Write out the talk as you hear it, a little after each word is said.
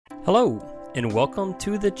Hello, and welcome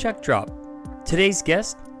to The Check Drop. Today's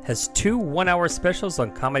guest has two one-hour specials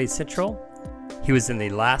on Comedy Central. He was in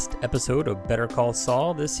the last episode of Better Call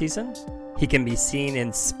Saul this season. He can be seen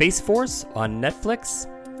in Space Force on Netflix.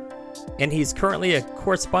 And he's currently a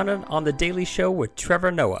correspondent on The Daily Show with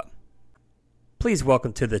Trevor Noah. Please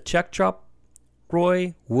welcome to The Check Drop,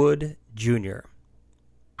 Roy Wood Jr.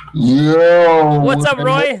 Yo, what's up,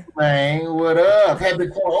 Roy? Man, what up?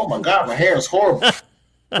 Oh my God, my hair is horrible.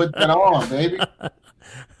 Put that on, baby.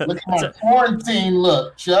 Look at my quarantine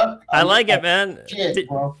look, Chuck. I like it, man. Shit,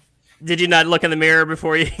 bro. Did you not look in the mirror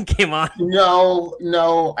before you came on?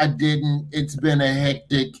 No, I didn't. It's been a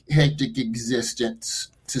hectic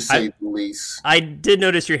existence, to say the least. I did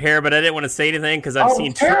notice your hair, but I didn't want to say anything because I've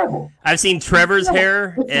seen I've seen Trevor's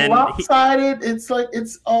hair, it's and lopsided.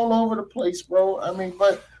 It's all over the place, bro. I mean,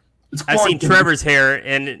 but I've seen Trevor's hair,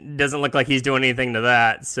 and it doesn't look like he's doing anything to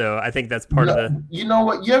that. So I think that's part of the. You know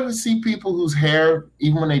what? You ever see people whose hair,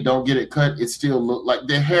 even when they don't get it cut, it still look like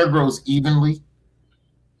their hair grows evenly?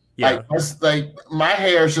 Yeah. Like my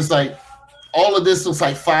hair is just like all of this looks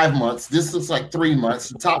like 5 months. This looks like 3 months.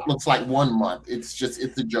 The top looks like 1 month. It's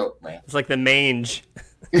a joke, man. It's like the mange.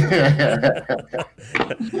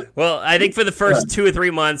 Well, I think for the first 2 or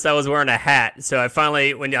 3 months, I was wearing a hat. So I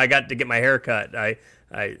finally, when I got to get my hair cut,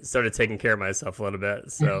 I started taking care of myself a little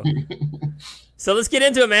bit. So, so let's get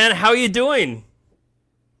into it, man. How are you doing?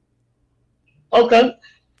 Okay.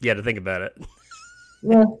 You had to think about it.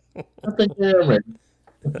 Yeah, I think I'm ready.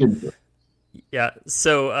 Yeah.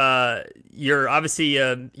 So you're obviously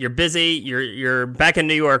you're busy. You're back in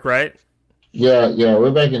New York, right? Yeah.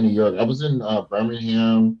 We're back in New York. I was in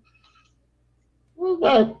Birmingham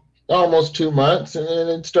about almost 2 months, and then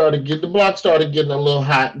the block started getting a little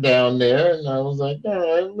hot down there, and I was like, all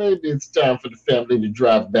right, maybe it's time for the family to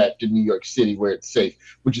drive back to New York City where it's safe,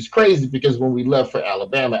 which is crazy because when we left for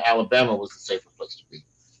Alabama was the safer place to be.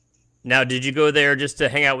 Now, did you go there just to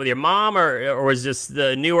hang out with your mom, or was just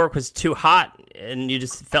the New York was too hot and you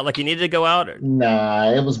just felt like you needed to go out?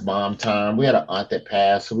 Nah, it was mom time. We had an aunt that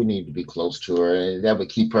passed, so we needed to be close to her, and that would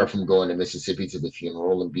keep her from going to Mississippi to the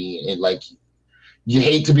funeral and being in like. You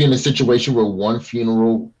hate to be in a situation where one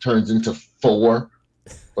funeral turns into 4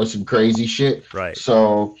 or some crazy shit. Right.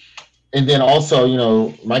 So, and then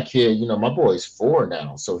also, my kid, my boy's 4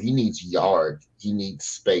 now, so he needs yard, he needs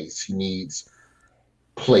space, he needs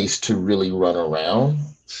place to really run around.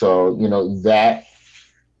 So,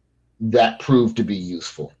 that proved to be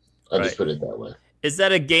useful. I'll just put it that way. Is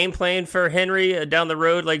that a game plan for Henry down the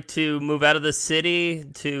road, like to move out of the city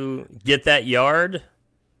to get that yard?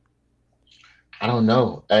 I don't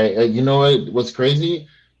know. You know what's crazy?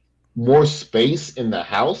 More space in the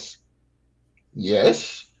house?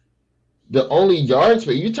 Yes. The only yard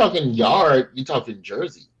space, you're talking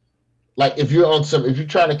Jersey. Like if you're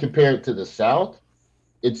trying to compare it to the South,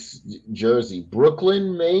 it's Jersey.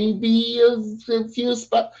 Brooklyn, maybe a few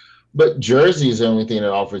spots. But Jersey is the only thing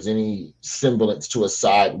that offers any semblance to a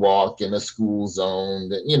sidewalk and a school zone,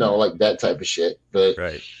 like that type of shit. But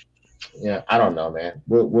right. Yeah, I don't know, man.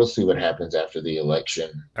 We'll see what happens after the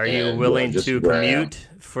election. Are you willing to commute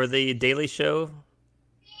for the Daily Show?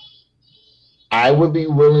 I would be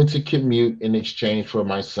willing to commute in exchange for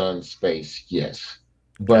my son's space, yes.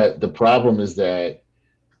 But the problem is that,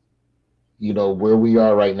 where we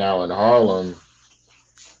are right now in Harlem,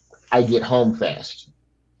 I get home fast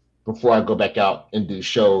before I go back out and do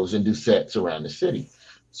shows and do sets around the city.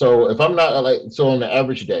 So if I'm not on the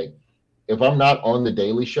average day, if I'm not on the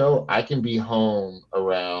Daily Show, I can be home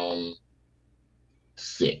around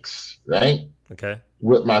 6, right? Okay.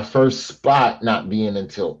 With my first spot not being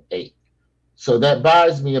until 8. So that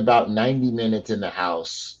buys me about 90 minutes in the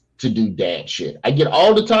house to do dad shit. I get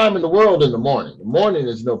all the time in the world in the morning. The morning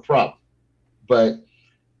is no problem. But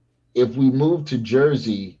if we move to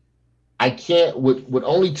Jersey, I can't, with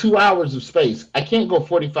only 2 hours of space, I can't go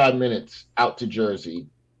 45 minutes out to Jersey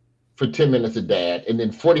for 10 minutes of dad, and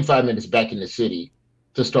then 45 minutes back in the city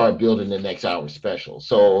to start building the next hour special.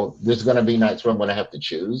 So there's going to be nights where I'm going to have to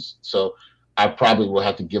choose. So I probably will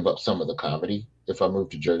have to give up some of the comedy if I move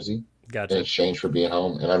to Jersey. Gotcha. In exchange for being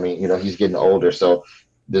home. And I mean, he's getting older, so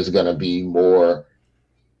there's going to be more.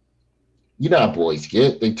 You know how boys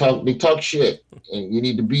get. They talk shit, and you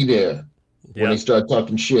need to be there when they start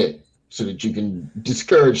talking shit so that you can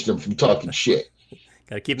discourage them from talking shit.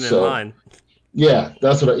 Got to keep them in line. Yeah,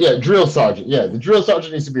 that's drill sergeant. Yeah, the drill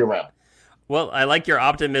sergeant needs to be around. Well, I like your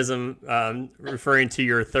optimism referring to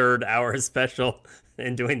your 3rd hour special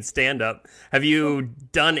and doing stand-up. Have you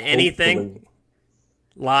done anything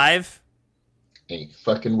live? Ain't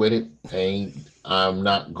fucking with it. I'm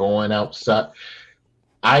not going outside.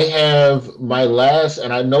 I have my last,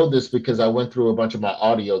 and I know this because I went through a bunch of my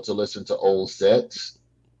audio to listen to old sets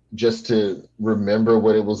just to remember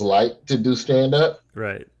what it was like to do stand up.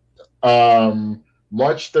 Right.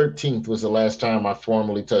 March 13th was the last time I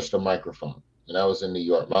formally touched a microphone, and I was in New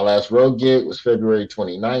York. My last road gig was February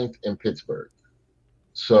 29th in Pittsburgh.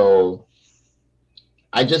 So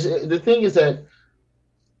the thing is that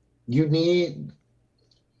you need,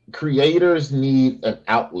 creators need an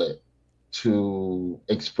outlet to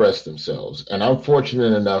express themselves. And I'm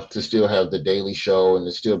fortunate enough to still have the Daily Show and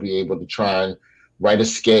to still be able to try and write a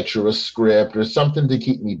sketch or a script or something to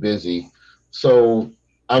keep me busy. So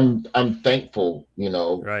I'm thankful,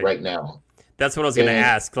 right now. That's what I was going to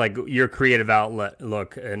ask, like your creative outlet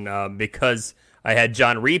look. And because I had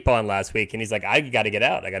John Reap on last week, and he's like, I got to get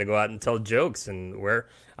out. I got to go out and tell jokes, and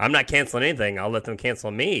I'm not canceling anything. I'll let them cancel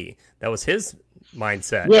me. That was his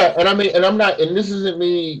mindset. Yeah, and I mean, and I'm not, and this isn't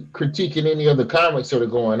me critiquing any other comics that are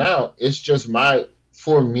going out. It's just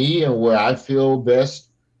for me and where I feel best,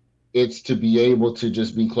 it's to be able to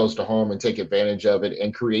just be close to home and take advantage of it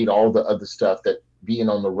and create all the other stuff that being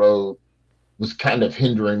on the road was kind of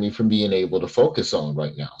hindering me from being able to focus on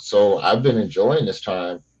right now. So I've been enjoying this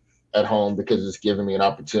time at home because it's given me an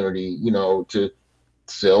opportunity, to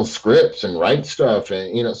sell scripts and write stuff.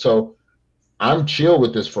 And, so I'm chill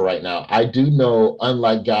with this for right now. I do know,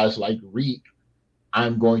 unlike guys like Reek,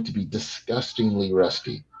 I'm going to be disgustingly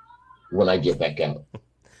rusty when I get back out.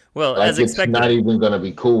 Well, as expected. It's not even going to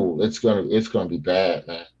be cool. It's going to be bad,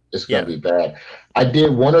 man. It's going to be bad. I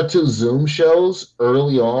did 1 or 2 Zoom shows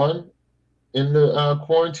early on in the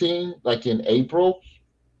quarantine, like in April.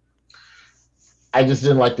 I just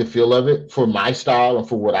didn't like the feel of it for my style and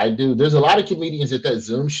for what I do. There's a lot of comedians at that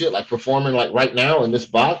Zoom shit, like performing like right now in this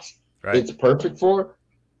box. Right. It's perfect for.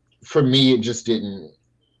 For me, it just didn't.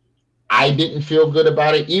 I didn't feel good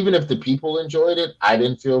about it. Even if the people enjoyed it, I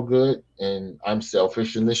didn't feel good. And I'm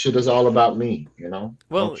selfish, and this shit is all about me,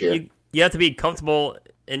 Well, you have to be comfortable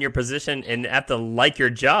in your position and have to like your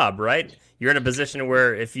job, right? You're in a position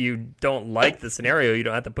where if you don't like the scenario, you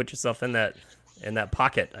don't have to put yourself in that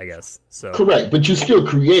pocket, I guess. So correct, but you still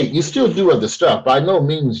create, you still do other stuff. By no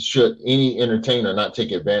means should any entertainer not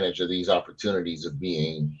take advantage of these opportunities of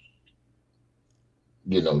being,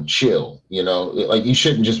 chill. Like you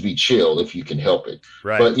shouldn't just be chill if you can help it.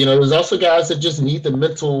 Right. But there's also guys that just need the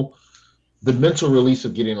mental release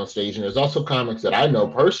of getting on stage, and there's also comics that I know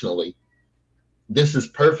personally. This is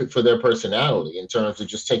perfect for their personality in terms of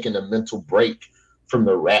just taking a mental break from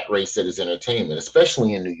the rat race that is entertainment,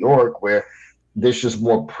 especially in New York, where there's just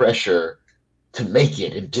more pressure to make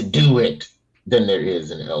it and to do it than there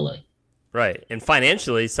is in LA. Right. And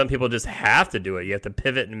financially, some people just have to do it. You have to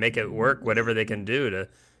pivot and make it work, whatever they can do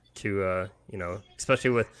to especially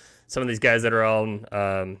with some of these guys that are on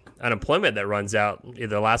unemployment that runs out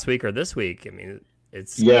either last week or this week. I mean,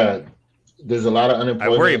 it's... Yeah, there's a lot of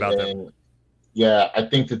unemployment. I worry about them. Yeah, I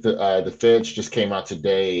think that the feds just came out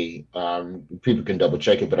today. People can double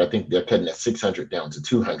check it, but I think they're cutting that 600 down to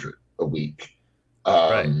 200 a week,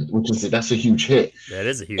 right. That's a huge hit. That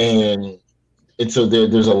is a huge hit. And so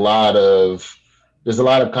there's a lot of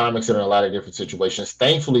comics that are in a lot of different situations.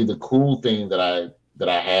 Thankfully, the cool thing that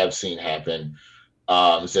I have seen happen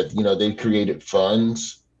is that they created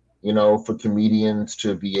funds, for comedians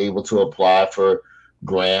to be able to apply for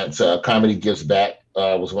grants. Comedy Gives Back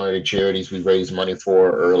was one of the charities we raised money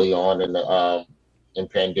for early on in the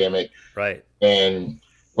pandemic. Right. And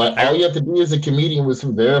all you have to do as a comedian with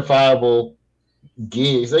some verifiable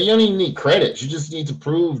gigs, you don't even need credits. You just need to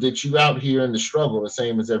prove that you out here in the struggle the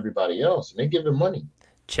same as everybody else, and they give them money.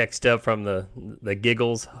 Check stuff from the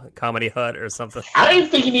Giggles Comedy Hut or something. I don't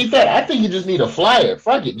think you need that. I think you just need a flyer.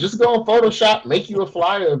 Fuck it. Just go on Photoshop, make you a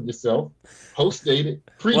flyer of yourself, post-date it,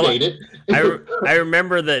 predate it. I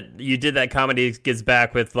remember that you did that Comedy Gives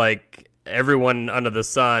Back with like everyone under the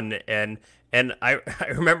sun, and I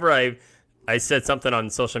remember I said something on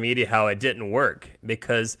social media how it didn't work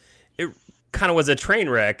because it kind of was a train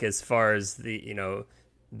wreck as far as the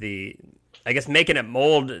I guess making it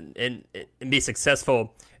mold and be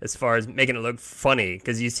successful as far as making it look funny,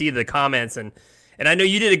 because you see the comments and I know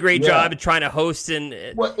you did a great job trying to host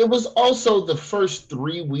well, it was also the first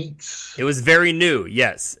 3 weeks. It was very new.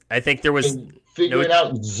 Yes, I think there was figuring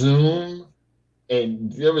out Zoom,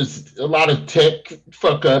 and there was a lot of tech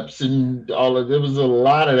fuck ups and there was a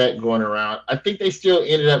lot of that going around. I think they still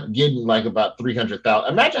ended up getting like about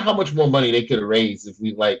 300,000. Imagine how much more money they could have raised if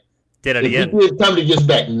we did it again. We did Comedy Gives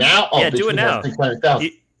Back now. Do it now.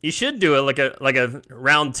 You should do it like a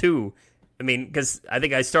round 2 I mean, because I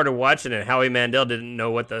think I started watching it. Howie Mandel didn't know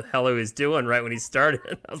what the hell he was doing right when he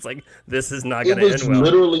started. I was like, this is not going to end well. It was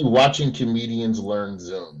literally watching comedians learn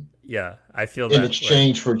Zoom. Yeah, I feel that. In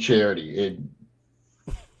exchange for charity.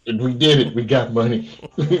 We did it. We got money.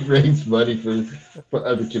 We raised money for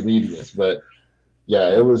other comedians. But yeah,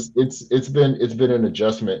 it's been an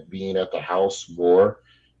adjustment being at the house more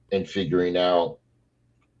and figuring out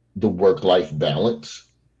the work-life balance.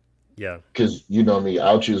 Yeah. Because you know me,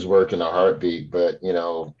 I'll choose work in a heartbeat, but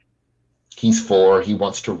he's 4, he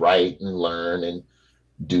wants to write and learn and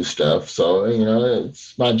do stuff. So,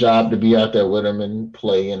 it's my job to be out there with him and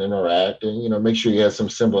play and interact and, make sure he has some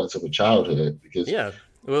semblance of a childhood. Because yeah.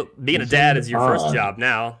 Well, being a dad is your first job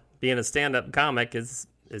now. Being a stand-up comic is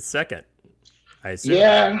second, I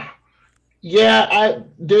assume. Yeah.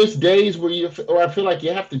 There's days where I feel like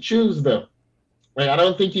you have to choose them. Like, I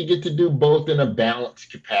don't think you get to do both in a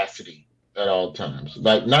balanced capacity at all times.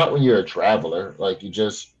 Like, not when you're a traveler. Like, you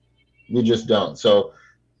just don't. So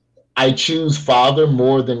I choose father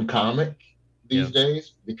more than comic these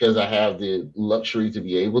days because I have the luxury to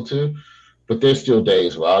be able to. But there's still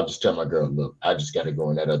days where I'll just tell my girl, look, I just got to go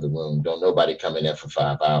in that other room. Don't nobody come in there for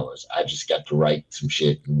 5 hours. I just got to write some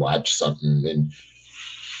shit and watch something. And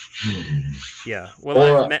yeah.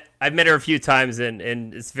 Well, I've met her a few times, and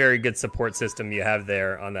it's a very good support system you have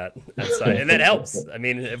there on that side. And that helps. I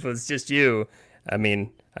mean, if it was just you, I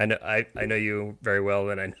mean, I know you very well,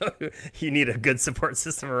 and I know you need a good support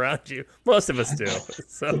system around you. Most of us do.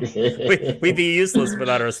 So we'd be useless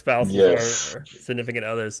without our spouses or significant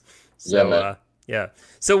others. So, yeah.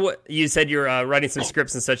 So what you said you're writing some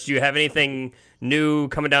scripts and such. Do you have anything new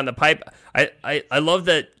coming down the pipe? I love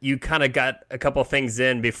that you kind of got a couple things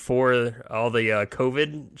in before all the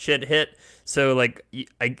COVID shit hit. So like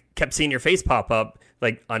I kept seeing your face pop up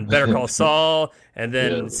like on Better Call Saul and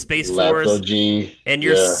then Space Force. OG. And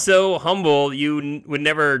you're so humble. You would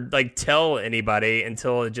never like tell anybody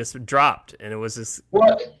until it just dropped. And it was this.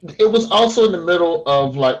 Well, it was also in the middle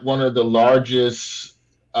of like one of the largest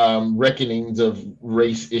reckonings of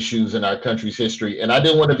race issues in our country's history. And I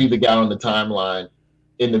didn't want to be the guy on the timeline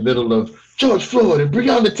in the middle of George Floyd and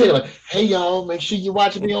Breonna Taylor. Hey, y'all, make sure you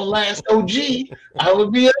watch me on Last OG. I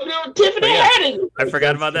would be able to do Tiffany Haddish. I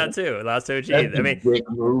forgot about that too. Last OG. That's a big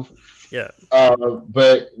move. Yeah.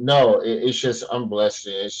 But no, it's just, I'm blessed.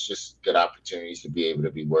 And it's just good opportunities to be able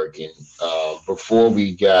to be working. Before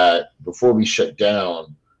we shut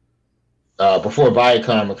down, before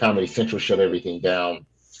Viacom and Comedy Central shut everything down,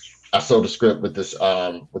 I sold a script with this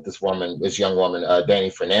young woman, Danny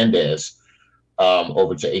Fernandez,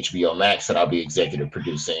 over to HBO Max that I'll be executive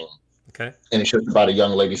producing. Okay. And it's just about a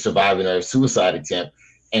young lady surviving a suicide attempt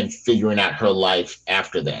and figuring out her life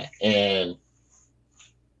after that. And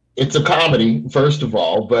it's a comedy, first of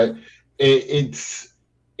all, but it's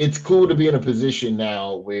cool to be in a position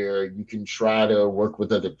now where you can try to work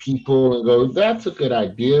with other people and go, that's a good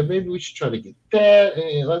idea. Maybe we should try to get that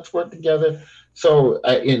and let's work together. So,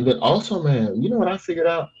 and then also, man, you know what I figured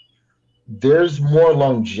out? There's more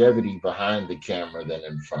longevity behind the camera than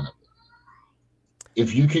in front of it.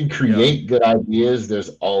 If you can create good ideas,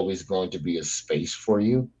 there's always going to be a space for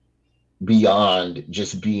you beyond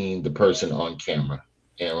just being the person on camera.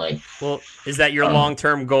 And like, well, is that your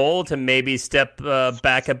long-term goal to maybe step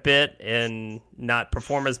back a bit and not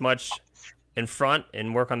perform as much in front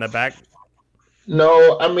and work on the back?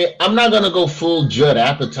 No, I mean, I'm not going to go full Judd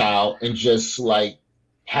Apatow and just like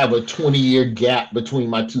have a 20-year gap between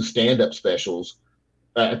my 2 stand-up specials.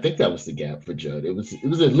 I think that was the gap for Judd. It was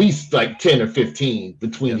at least like 10 or 15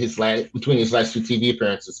 between his last 2 TV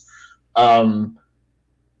appearances.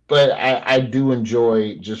 But I do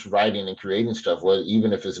enjoy just writing and creating stuff, well,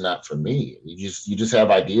 even if it's not for me. You just have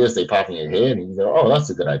ideas, they pop in your head, and you go, oh, that's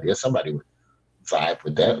a good idea. Somebody would vibe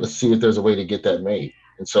with that. Let's see if there's a way to get that made.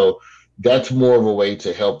 And so that's more of a way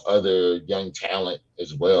to help other young talent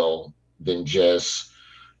as well than just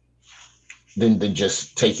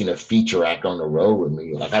taking a feature act on the road with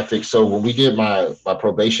me. Like I think so when we did my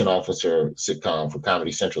probation officer sitcom for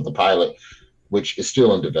Comedy Central, the pilot, which is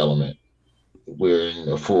still in development, we're in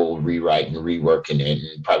a full rewrite and reworking it,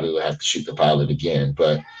 and probably will have to shoot the pilot again.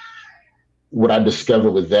 But what I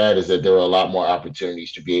discovered with that is that there are a lot more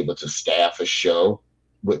opportunities to be able to staff a show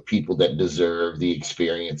with people that deserve the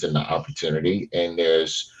experience and the opportunity. And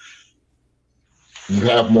you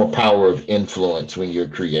have more power of influence when you're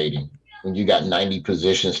creating, when you got 90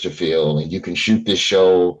 positions to fill and you can shoot this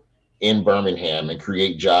show in Birmingham and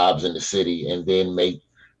create jobs in the city and then make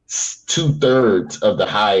 2/3 of the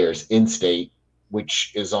hires in state,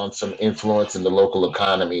 which is on some influence in the local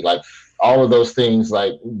economy. Like all of those things,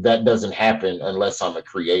 like that doesn't happen unless I'm a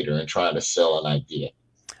creator and trying to sell an idea.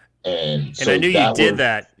 And And I so knew you that did was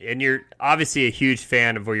that, and you're obviously a huge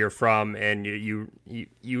fan of where you're from, and you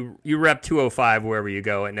rep 205 wherever you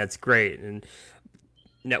go, and that's great. And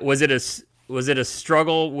now, was it a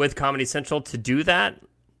struggle with Comedy Central to do that,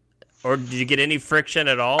 or did you get any friction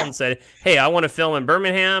at all and said, "Hey, I want to film in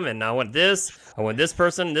Birmingham, and I want this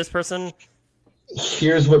person, this person"?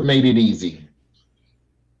 here's what made it easy.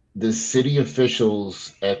 The city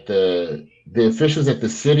officials at the officials at the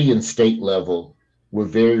city and state level were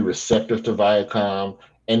very receptive to Viacom,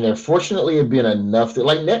 and there fortunately have been enough that,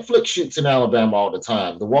 like, Netflix shoots in Alabama all the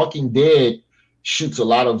time. The Walking Dead shoots a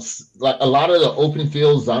lot of the open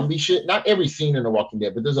field zombie shit. Not every scene in The Walking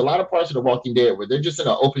Dead, but there's a lot of parts of The Walking Dead where they're just in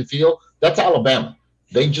an open field. That's Alabama.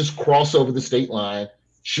 They just cross over the state line,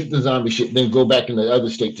 shoot the zombie shit, then go back in the other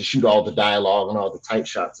state to shoot all the dialogue and all the tight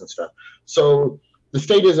shots and stuff. So the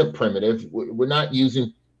state isn't primitive. We're not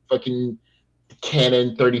using fucking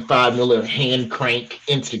Canon 35 millimeter hand crank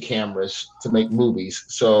Insta cameras to make movies.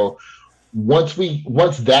 So once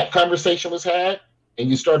that conversation was had, and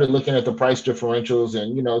you started looking at the price differentials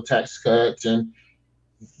and tax cuts, and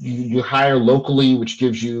you hire locally, which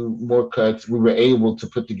gives you more cuts, we were able to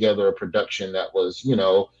put together a production that was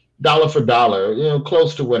dollar for dollar,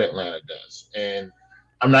 close to what Atlanta does. And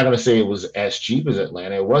I'm not going to say it was as cheap as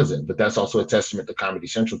Atlanta. It wasn't, but that's also a testament to Comedy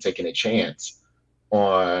Central taking a chance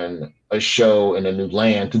on a show in a new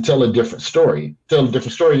land to tell a different story. Tell a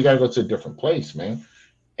different story, you got to go to a different place, man.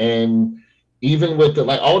 And even with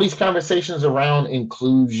all these conversations around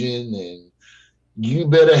inclusion and you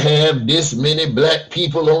better have this many black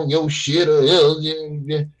people on your shit or else,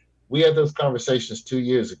 we had those conversations 2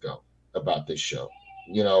 years ago about this show.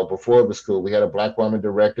 Before it was cool, we had a black woman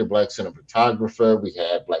director, black cinematographer, we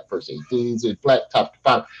had black first ADs, black top to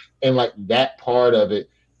five, and like that part of it,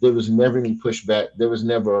 there was never any pushback. There was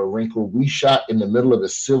never a wrinkle. We shot in the middle of a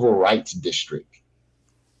civil rights district.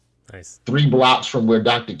 Nice. 3 blocks from where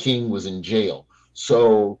Dr. King was in jail.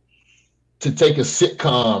 So to take a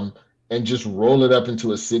sitcom and just roll it up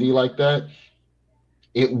into a city like that,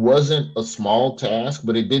 it wasn't a small task,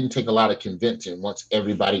 but it didn't take a lot of convincing once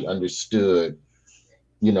everybody understood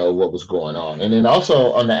what was going on. And then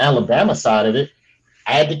also on the Alabama side of it,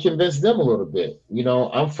 I had to convince them a little bit.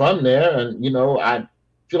 I'm from there, and I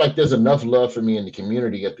feel like there's enough love for me in the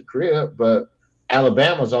community at the crib, but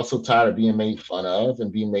Alabama's also tired of being made fun of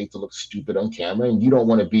and being made to look stupid on camera, and you don't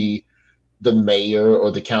want to be the mayor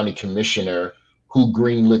or the county commissioner who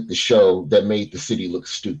greenlit the show that made the city look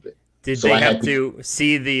stupid. Did they have to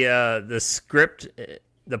see the script,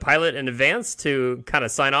 the pilot in advance to kind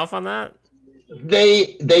of sign off on that?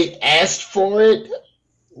 They asked for it.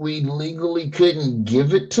 We legally couldn't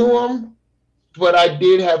give it to them, but I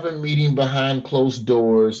did have a meeting behind closed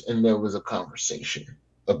doors, and there was a conversation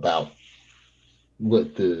about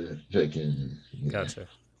what the fucking. Gotcha.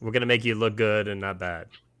 We're gonna make you look good and not bad.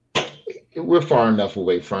 We're far enough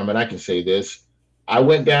away from it. I can say this. I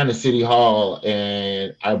went down to City Hall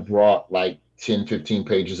and I brought like 10, 15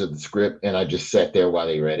 pages of the script, and I just sat there while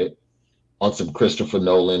they read it on some Christopher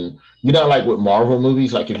Nolan. Like with Marvel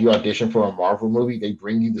movies, like if you audition for a Marvel movie, they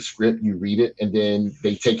bring you the script, you read it, and then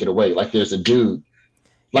they take it away. Like there's a dude.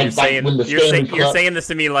 You're saying this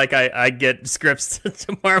to me like I get scripts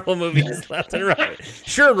to Marvel movies left and right.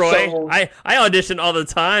 Sure, Roy. So, I audition all the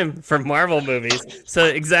time for Marvel movies. So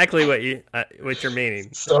exactly what you're meaning.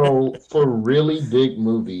 So for really big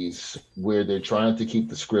movies where they're trying to keep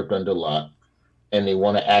the script under lock and they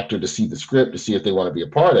want an actor to see the script to see if they want to be a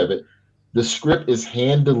part of it, the script is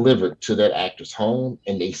hand delivered to that actor's home,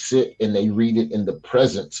 and they sit and they read it in the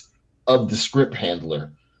presence of the script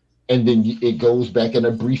handler. And then it goes back in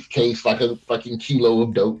a briefcase like a fucking kilo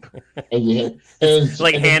of dope. And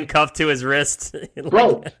handcuffed to his wrist.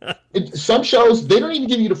 Bro, some shows, they don't even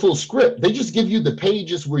give you the full script. They just give you the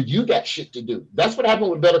pages where you got shit to do. That's what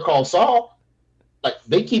happened with Better Call Saul. Like,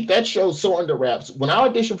 they keep that show so under wraps. When I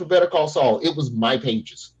auditioned for Better Call Saul, it was my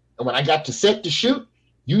pages. And when I got to set to shoot,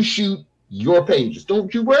 you shoot your pages.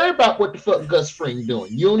 Don't you worry about what the fuck Gus Fring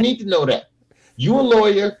doing. You don't need to know that. You a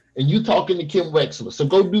lawyer, and you talking to Kim Wexler, so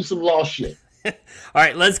go do some law shit. All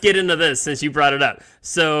right, let's get into this since you brought it up.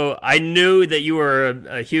 So I knew that you were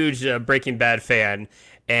a huge Breaking Bad fan,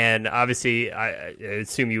 and obviously I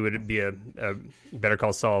assume you would be a Better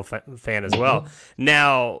Call Saul fan as well.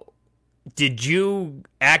 Now, did you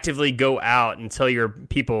actively go out and tell your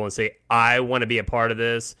people and say, I want to be a part of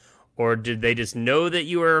this? Or did they just know that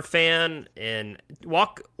you were a fan? And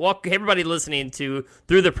walk everybody listening through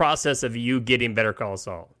the process of you getting Better Call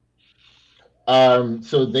Saul.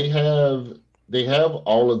 So they have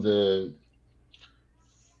all of the,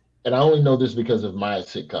 and I only know this because of my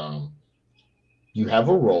sitcom. You have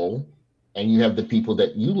a role, and you have the people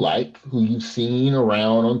that you like, who you've seen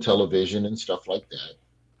around on television and stuff like that.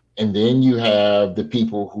 And then you have the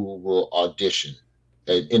people who will audition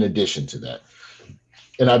in addition to that.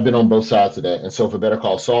 And I've been on both sides of that. And so for Better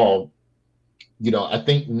Call Saul, I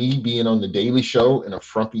think me being on the Daily Show in a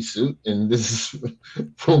frumpy suit, and this is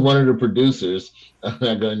from one of the producers, I'm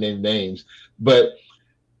not going to name names, but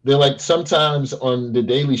they're like, sometimes on the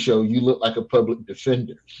Daily Show, you look like a public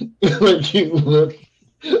defender. Like you look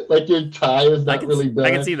like your tie is not really done.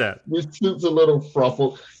 I can see that. Your suit's a little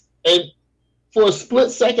fruffled. And for a split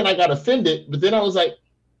second, I got offended, but then I was like,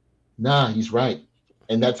 nah, he's right.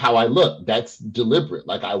 And that's how I look. That's deliberate.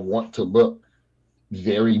 Like, I want to look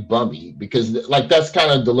very bummy because, like, that's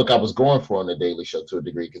kind of the look I was going for on the Daily Show to a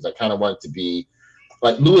degree, because I kind of wanted to be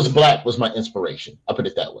like Lewis Black was my inspiration. I'll put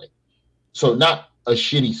it that way. So not a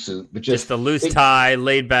shitty suit, but just the loose tie,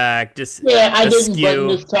 laid back, just I didn't button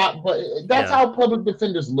this top, but that's how public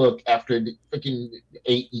defenders look after the freaking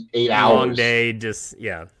eight hours. Long day,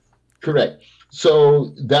 correct.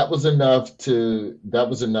 So that was enough to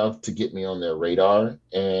get me on their radar,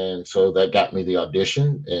 and so that got me the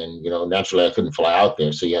audition. And naturally, I couldn't fly out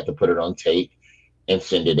there, so you had to put it on tape and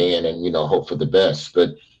send it in, and hope for the best.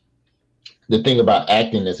 But the thing about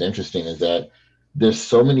acting that's interesting is that there's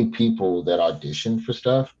so many people that audition for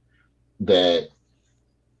stuff that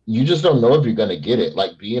you just don't know if you're going to get it.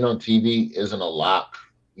 Like, being on TV isn't a lock,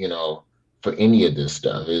 for any of this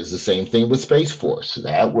stuff. It's the same thing with Space Force.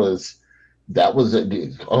 That was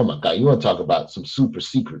oh my God, you want to talk about some super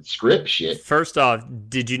secret script shit. First off,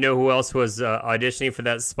 did you know who else was auditioning for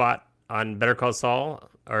that spot on Better Call Saul,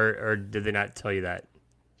 or did they not tell you that?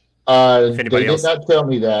 They did not tell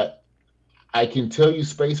me that. I can tell you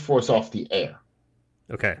Space Force off the air.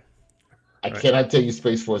 Okay. I cannot tell you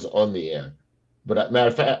Space Force on the air. But matter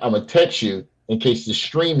of fact, I'm going to text you in case the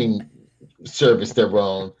streaming service they're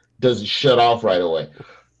on doesn't shut off right away.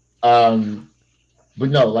 But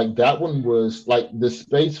no, like, that one was like the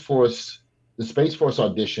Space Force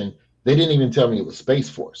audition. They didn't even tell me it was Space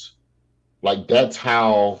Force. Like, that's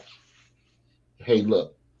how, hey,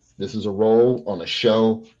 look, this is a role on a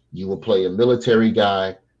show. You will play a military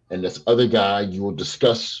guy, and this other guy you will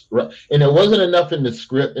discuss. And it wasn't enough in the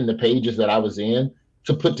script, in the pages that I was in,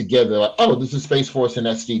 to put together like, oh, this is Space Force and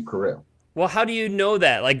that's Steve Carell. Well, how do you know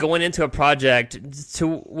that? Like, going into a project,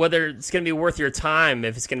 to whether it's going to be worth your time,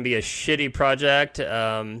 if it's going to be a shitty project,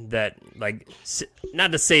 that, like,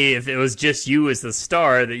 not to say if it was just you as the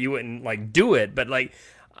star that you wouldn't, like, do it, but, like,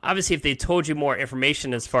 obviously if they told you more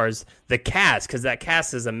information as far as the cast, because that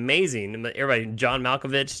cast is amazing. Everybody, John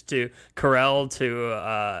Malkovich to Carell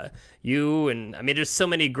to you, and I mean, there's so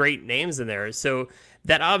many great names in there. So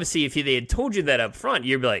that obviously, if they had told you that up front,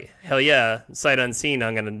 you'd be like, hell yeah, sight unseen,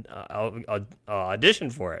 I'll audition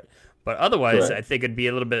for it. But otherwise, right. I think it'd be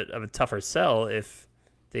a little bit of a tougher sell if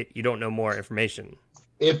you don't know more information.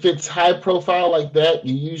 If it's high profile like that,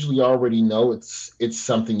 you usually already know it's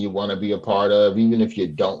something you want to be a part of, even if you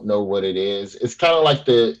don't know what it is. It's kind of like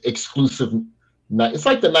the exclusive night. It's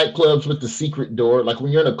like the nightclubs with the secret door. Like,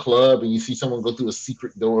 when you're in a club and you see someone go through a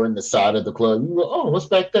secret door in the side of the club, you go, oh, what's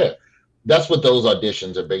back there? That's what those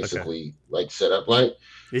auditions are basically like set up like.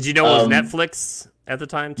 Did you know it was Netflix at the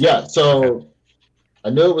time too? Yeah, so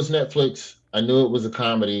I knew it was Netflix. I knew it was a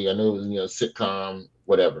comedy. I knew it was sitcom,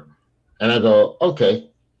 whatever. And I go,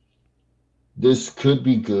 okay, this could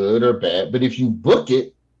be good or bad. But if you book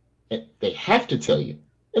it, they have to tell you.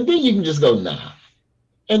 And then you can just go, nah.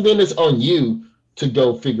 And then it's on you to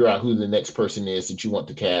go figure out who the next person is that you want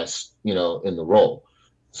to cast, in the role.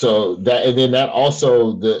 So that, and then that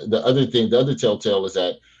also, the other thing, the other telltale is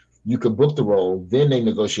that you could book the role, then they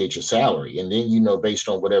negotiate your salary. And then, based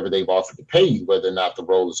on whatever they've offered to pay you, whether or not the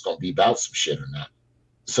role is going to be about some shit or not.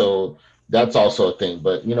 So that's also a thing.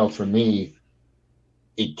 But, for me,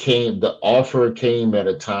 the offer came at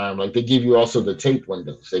a time, like, they give you also the tape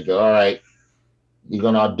windows. They go, all right, you're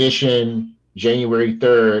going to audition January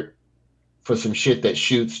 3rd for some shit that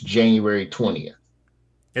shoots January 20th.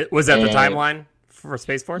 Was that the timeline for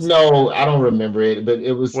Space Force? No, I don't remember it, but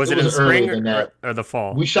it was. Was it in the spring or the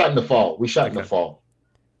fall? We shot in the fall. In the fall.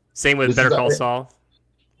 Same with Better Call Saul.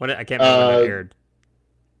 I can't remember when it aired.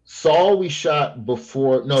 Saul we shot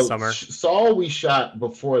before. No, summer. Saul we shot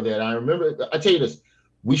before that. I remember. I tell you this.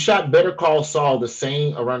 We shot Better Call Saul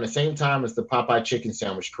around the same time as the Popeye chicken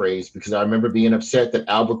sandwich craze, because I remember being upset that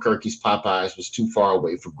Albuquerque's Popeyes was too far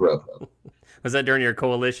away for Grubhub. Was that during your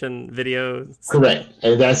coalition video? Correct.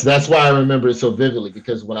 And that's why I remember it so vividly,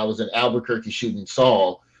 because when I was in Albuquerque shooting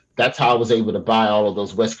Saul, that's how I was able to buy all of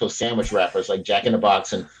those West Coast sandwich wrappers like Jack in the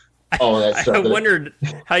Box and all that stuff. I wondered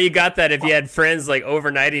how you got that, if you had friends like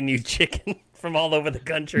overnighting you chicken from all over the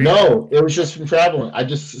country? No, it was just from traveling. I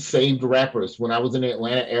just saved wrappers. When I was in the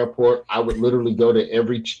Atlanta airport, I would literally go to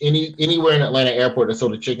anywhere in Atlanta airport that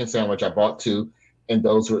sold a chicken sandwich. I bought two, and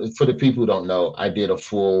those were, for the people who don't know, I did a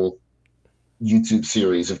full YouTube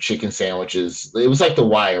series of chicken sandwiches. It was like The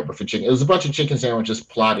Wire, but for chicken. It was a bunch of chicken sandwiches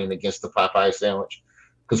plotting against the Popeye sandwich.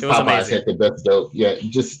 Because Popeyes amazing. Had the best dope. Yeah,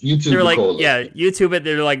 just YouTube. They're like, YouTube it.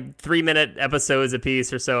 They're like 3-minute episodes a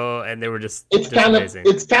piece or so, and they were just. It's kind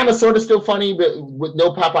of sort of still funny, but with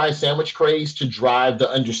no Popeye sandwich craze to drive the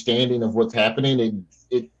understanding of what's happening,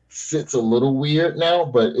 it sits a little weird now,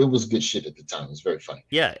 but it was good shit at the time. It was very funny.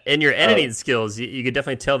 Yeah, and your editing skills, you could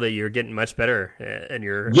definitely tell that you're getting much better in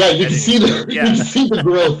your. Yeah, you can see you can see the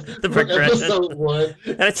growth, the progression.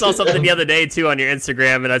 And I saw something the other day too on your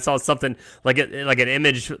Instagram, and I saw something like an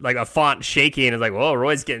image, like a font shaking, and it's like, whoa,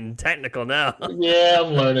 Roy's getting technical now. Yeah,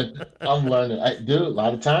 I'm learning. I do a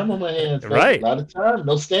lot of time on my hands. Man. Right, a lot of time.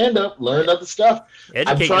 No stand up. Learn other stuff.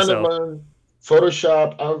 I'm trying to learn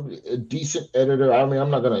Photoshop. I'm a decent editor. I mean,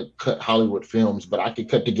 I'm not going to cut Hollywood films, but I could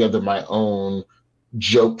cut together my own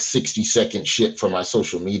joke 60-second shit for my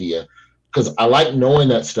social media because I like knowing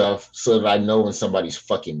that stuff so that I know when somebody's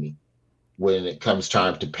fucking me when it comes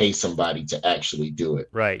time to pay somebody to actually do it.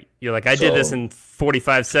 Right. You're like, I did this in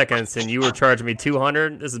 45 seconds and you were charging me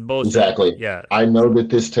 200. This is bullshit. Exactly. Yeah. I know that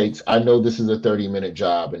this is a 30-minute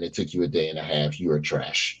job and it took you a day and a half. You are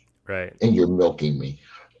trash. Right. And you're milking me.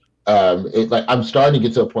 I'm starting to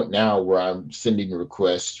get to a point now where I'm sending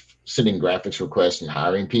graphics requests and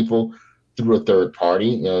hiring people through a third party.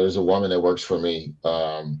 You know, there's a woman that works for me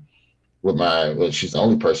she's the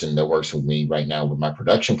only person that works with me right now with my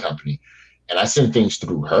production company. And I send things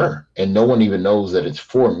through her and no one even knows that it's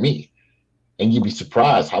for me. And you'd be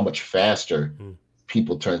surprised how much faster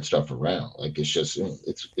people turn stuff around. Like it's just,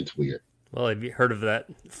 it's weird. Well, have you heard of that?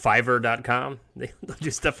 Fiverr.com? They'll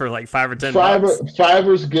do stuff for like $5 or $10.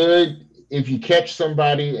 Fiverr's good if you catch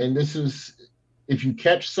somebody, and if you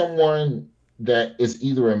catch someone that is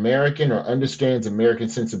either American or understands American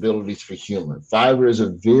sensibilities for humor. Fiverr is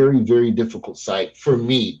a very, very difficult site for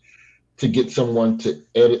me to get someone to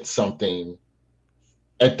edit something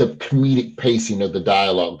at the comedic pacing of the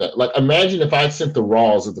dialogue. Imagine if I sent the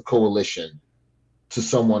raws of the Coalition to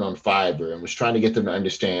someone on Fiverr and was trying to get them to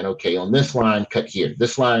understand, okay, on this line, cut here,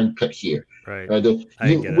 this line, cut here. Right. You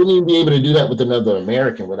wouldn't even be able to do that with another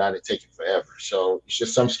American without it taking forever. So it's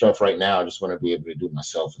just some stuff right now I just want to be able to do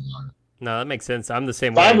myself and learn. No, that makes sense. I'm the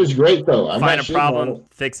same way. Fiverr's great, though. Find a problem,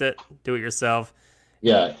 fix it, do it yourself.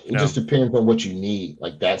 Yeah, it just depends on what you need.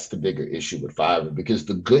 Like, that's the bigger issue with Fiverr, because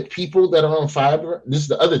the good people that are on Fiverr, this is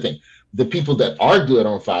the other thing, the people that are good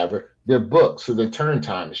on Fiverr, they're booked, so their turn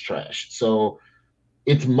time is trash. So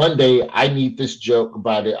it's Monday, I need this joke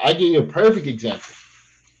about it. I give you a perfect example.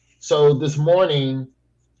 So this morning,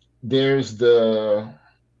 there's the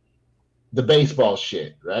baseball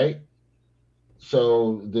shit, right?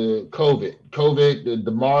 So the COVID,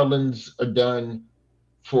 the Marlins are done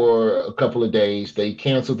for a couple of days. They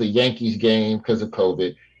canceled the Yankees game because of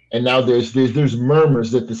COVID. And now there's murmurs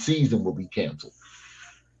that the season will be canceled.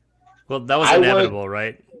 Well, that was inevitable,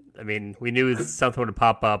 right? I mean, we knew something would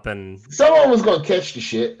pop up and someone was going to catch the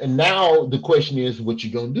shit. And now the question is, what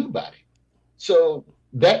you going to do about it? So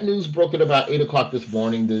that news broke at about 8:00 this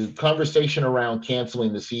morning. The conversation around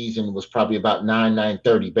canceling the season was probably about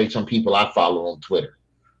 9:30 based on people I follow on Twitter.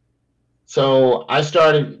 So I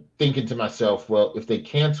started thinking to myself, well, if they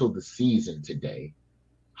canceled the season today,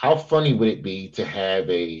 how funny would it be to have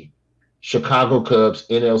a Chicago Cubs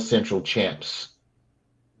NL Central Champs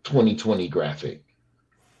 2020 graphic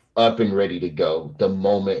up and ready to go the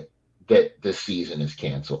moment that the season is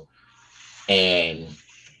canceled? And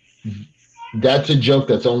that's a joke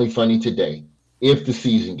that's only funny today if the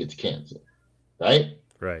season gets canceled, right?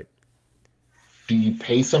 Right. Do you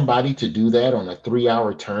pay somebody to do that on a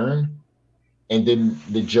 3-hour turn and then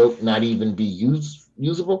the joke not even be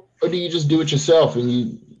usable? Or do you just do it yourself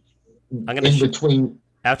and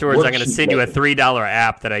afterwards I'm going to send you a $3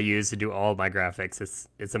 app that I use to do all of my graphics.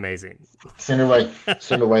 It's amazing. Send it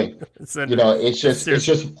away. It's just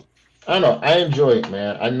I don't know. I enjoy it,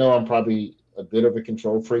 man. I know I'm probably a bit of a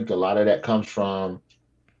control freak. A lot of that comes from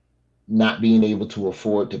not being able to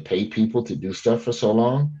afford to pay people to do stuff for so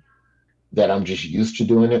long that I'm just used to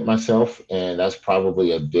doing it myself. And that's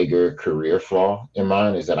probably a bigger career flaw in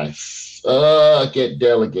mine, is that I suck at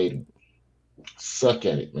delegating. Suck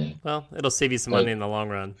at it, man. Well, it'll save you some money in the long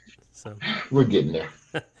run. So we're getting there.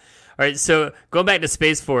 All right. So going back to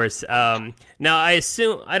Space Force. Now I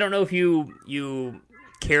don't know if you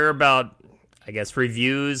care about, I guess,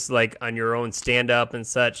 reviews like on your own stand-up and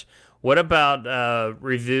such. What about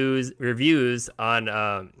reviews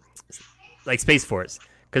on like Space Force,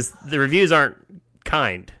 because the reviews aren't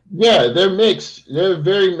kind. Yeah, they're mixed. They're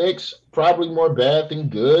very mixed. Probably more bad than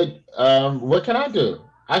good. What can I do?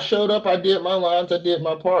 I showed up. I did my lines. I did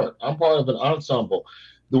my part. I'm part of an ensemble.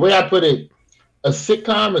 The way I put it, a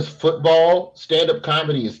sitcom is football. Stand-up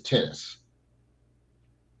comedy is tennis.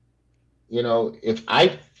 You know, if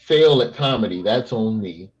I fail at comedy, that's on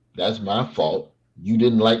me. That's my fault. You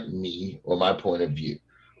didn't like me or my point of view.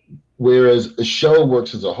 Whereas a show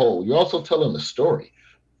works as a whole. You're also telling a story.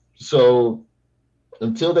 So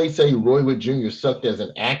until they say Roy Wood Jr. sucked as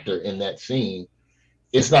an actor in that scene,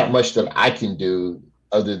 it's not much that I can do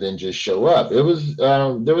other than just show up. It was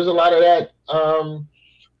there was a lot of that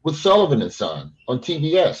with Sullivan and Son on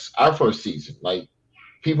TBS, our first season. Like,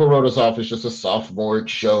 people wrote us off as just a sophomore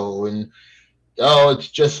show, and it's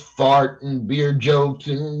just fart and beer jokes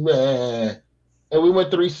and we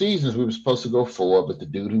went 3 seasons. We were supposed to go 4, but the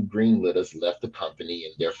dude who greenlit us left the company,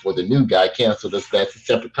 and therefore the new guy canceled us. That's a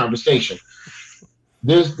separate conversation.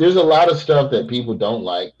 There's a lot of stuff that people don't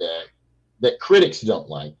like, that critics don't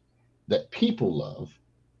like, that people love,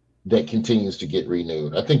 that continues to get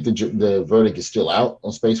renewed. I think the verdict is still out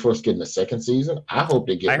on Space Force getting a 2nd season. I hope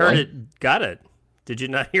they get. I heard it got it. Did you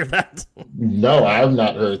not hear that? No, I have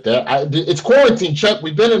not heard that. It's quarantine, Chuck.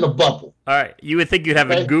 We've been in a bubble. All right, you would think you'd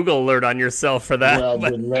have a Google alert on yourself for that. Well,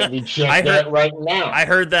 then let me check that right now. I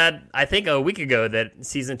heard that, I think a week ago, that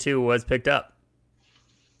season 2 was picked up.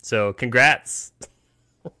 So congrats.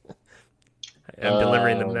 I'm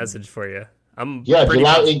delivering the message for you. July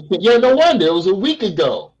 18th. Yeah, no wonder. It was a week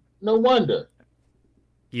ago. No wonder.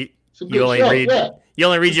 You only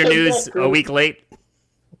read your news a week late.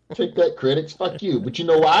 Take that, critics. Fuck you. But you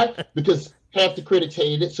know why? Because half the critics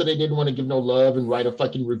hated it, so they didn't want to give no love and write a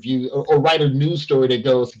fucking review or write a news story that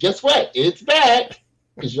goes, guess what? It's back.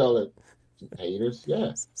 Because y'all are haters.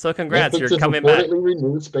 Yeah. So congrats. Netflix you're coming back. Reportedly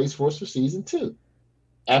renewed Space Force for season 2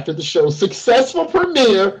 after the show's successful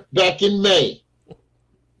premiere back in May.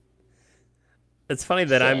 It's funny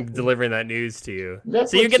that I'm delivering that news to you. Netflix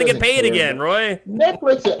so you're going to get paid again, Roy.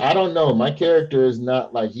 Netflix, I don't know. My character is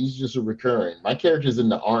not like, he's just a recurring. My character's in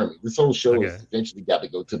the Army. This whole show has eventually got to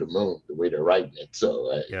go to the moon, the way they're writing it.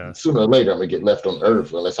 So sooner or later, I'm going to get left on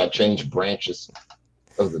Earth unless I change branches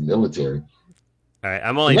of the military. All right,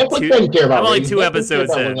 I'm only 2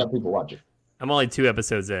 episodes in. People watch it. I'm only 2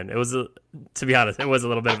 episodes in. It was, to be honest, it was a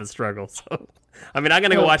little bit of a struggle. So, I mean, I'm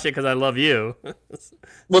gonna go watch it because I love you.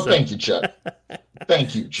 Well, thank you, Chuck.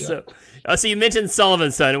 Thank you, Chuck. So you mentioned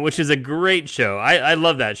Sullivan's Son, which is a great show. I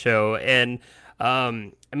love that show. And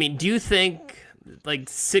I mean, do you think like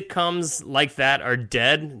sitcoms like that are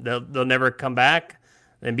dead? They'll never come back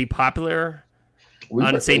and be popular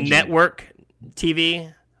on, say, network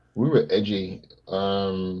TV? We were edgy.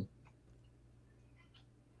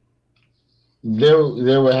 There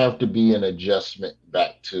will have to be an adjustment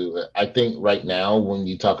back to it. I think right now, when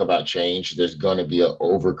you talk about change, there's going to be an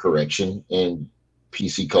overcorrection in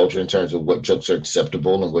PC culture in terms of what jokes are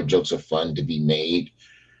acceptable and what jokes are fun to be made.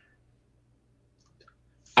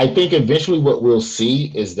 I think eventually what we'll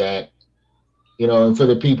see is that, and for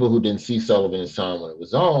the people who didn't see Sullivan and Son when it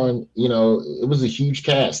was on, it was a huge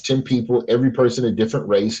cast, 10 people, every person a different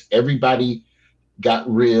race, everybody got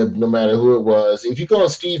ribbed no matter who it was. If you go on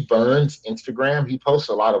Steve Burns' Instagram, he posts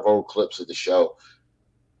a lot of old clips of the show.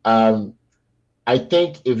 I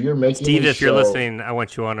think if you're making Steve, if you're listening, I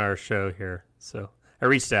want you on our show here. So I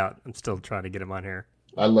reached out. I'm still trying to get him on here.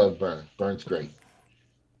 I love Burns. Burns great.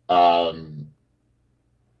 I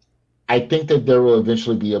think that there will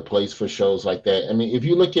eventually be a place for shows like that. I mean, if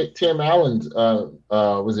you look at Tim Allen's,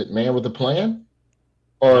 was it Man with a Plan?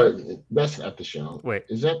 Or that's not the show. Wait,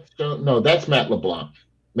 is that the show? No, that's Matt LeBlanc.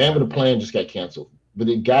 Man with a Plan just got canceled, but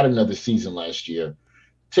it got another season last year.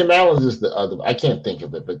 Tim Allen's is the other. I can't think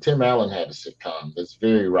of it, but Tim Allen had a sitcom that's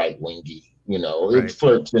very right-wingy. It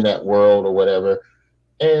flirts in that world or whatever,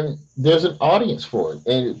 and there's an audience for it.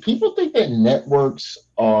 And people think that networks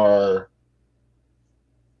are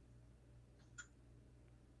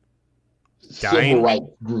civil rights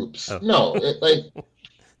groups. Oh. No,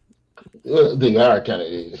 they are kind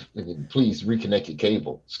of. Please reconnect your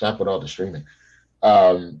cable. Stop with all the streaming.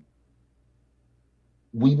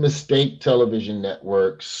 We mistake television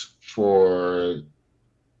networks for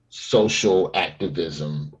social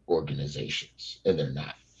activism organizations, and they're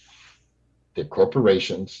not. They're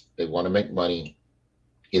corporations. They want to make money.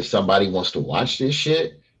 If somebody wants to watch this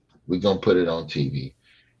shit, we're going to put it on TV.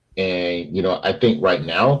 And, I think right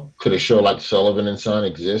now, could a show like Sullivan and Son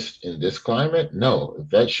exist in this climate? No. If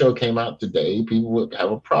that show came out today, people would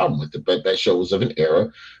have a problem with it. But that show was of an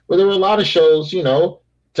era where there were a lot of shows,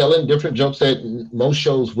 telling different jokes that most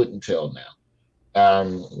shows wouldn't tell now. I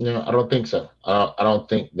don't think so. I don't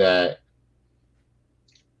think that.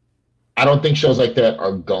 I don't think shows like that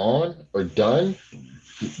are gone or done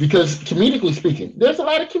because comedically speaking, there's a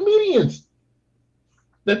lot of comedians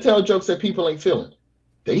that tell jokes that people ain't feeling.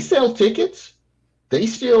 They sell tickets. They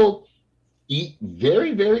still eat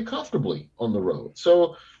very, very comfortably on the road.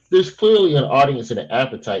 So there's clearly an audience and an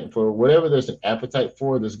appetite. And for whatever there's an appetite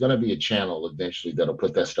for, there's going to be a channel eventually that'll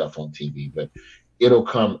put that stuff on TV. But it'll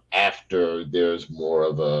come after there's more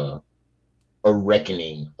of a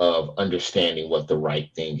reckoning of understanding what the right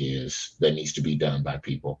thing is that needs to be done by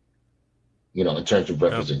people, in terms of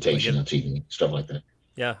representation on TV, stuff like that.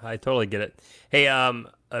 Yeah, I totally get it. Hey,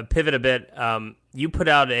 pivot a bit. You put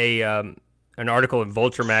out an article in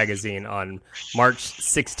Vulture magazine on March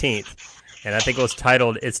 16th, and I think it was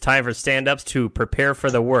titled, "It's Time for Stand-Ups to Prepare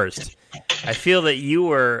for the Worst." I feel that you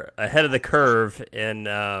were ahead of the curve in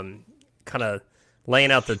kind of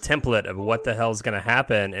laying out the template of what the hell's going to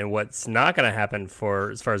happen and what's not going to happen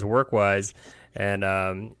for as far as work-wise.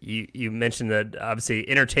 And you mentioned that obviously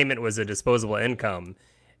entertainment was a disposable income,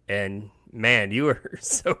 and man, you were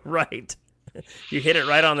so right. You hit it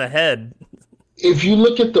right on the head. If you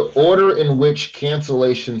look at the order in which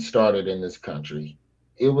cancellation started in this country,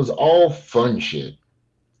 it was all fun shit.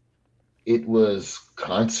 It was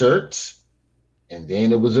concerts, and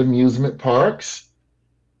then it was amusement parks,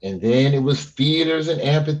 and then it was theaters and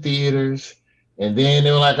amphitheaters, and then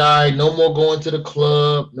they were like, all right, no more going to the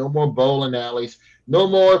club, no more bowling alleys, no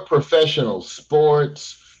more professional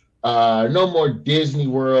sports, no more Disney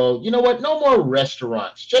World. You know what? No more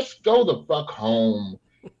restaurants. Just go the fuck home.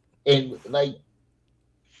 And like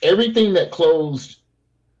everything that closed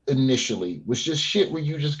initially was just shit where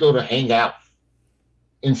you just go to hang out.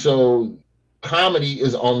 And so comedy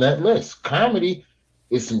is on that list. Comedy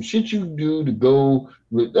is some shit you do to go,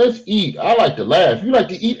 let's eat. I like to laugh. You like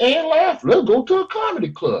to eat and laugh? Let's go to a comedy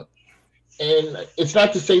club. And it's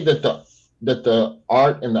not to say that the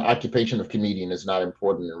art and the occupation of comedian is not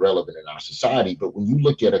important and relevant in our society, but when you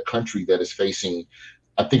look at a country that is facing,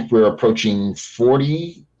 I think we're approaching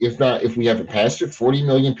 40, if we haven't passed it, 40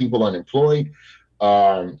 million people unemployed.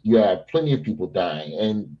 You have plenty of people dying,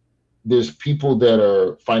 and there's people that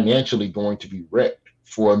are financially going to be wrecked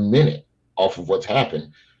for a minute off of what's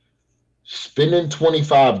happened. Spending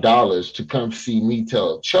 $25 to come see me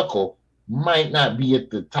tell a chuckle might not be at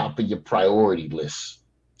the top of your priority list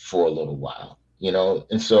for a little while,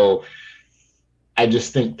 And so I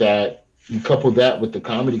just think that you couple that with the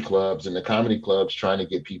comedy clubs and the comedy clubs trying to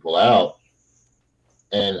get people out.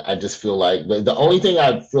 And I just feel like the only thing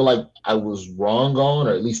I feel like I was wrong on,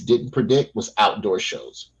 or at least didn't predict, was outdoor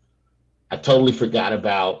shows. I totally forgot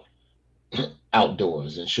about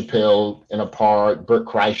outdoors and Chappelle in a park, Bert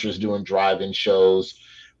Kreischer's doing drive-in shows.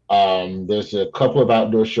 There's a couple of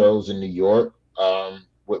outdoor shows in New York,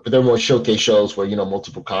 but they're more showcase shows where,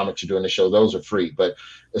 multiple comics are doing the show. Those are free. But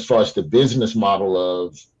as far as the business model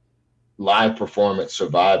of live performance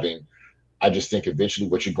surviving, I just think eventually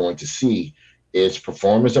what you're going to see is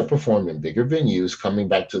performers are performing in bigger venues, coming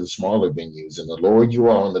back to the smaller venues. And the lower you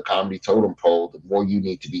are on the comedy totem pole, the more you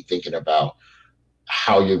need to be thinking about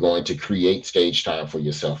how you're going to create stage time for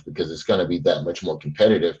yourself, because it's going to be that much more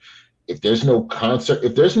competitive. If there's no concert,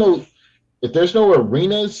 if there's no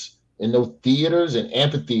arenas and no theaters and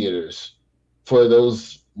amphitheaters for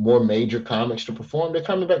those more major comics to perform, they're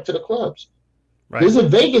coming back to the clubs. Right. There's a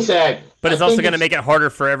Vegas act. But it's also going to make it harder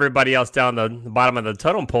for everybody else down the bottom of the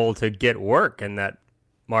totem pole to get work in that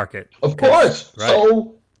market. Of course. Right?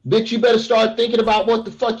 So, bitch, you better start thinking about what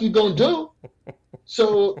the fuck you going to do.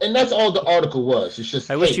 So, and that's all the article was. It's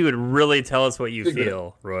just, I wish you would really tell us what you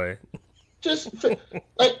feel, Roy. Just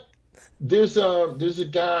like there's a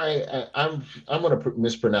guy. I'm gonna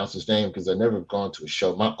mispronounce his name because I've never gone to a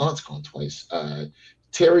show. My aunt's gone twice.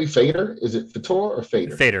 Terry Fader. Is it Fator or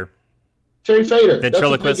Fader? Fader. Terry Fader.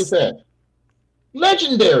 Ventriloquist. That's what Vegas had.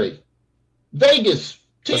 Legendary. Vegas.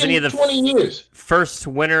 10, 20 years. First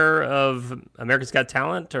winner of America's Got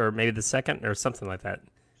Talent, or maybe the second, or something like that.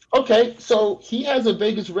 Okay, so he has a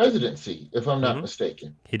Vegas residency, if I'm not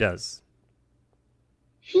mistaken. He does.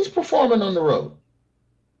 He's performing on the road.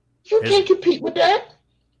 You can't compete with that.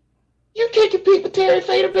 You can't compete with Terry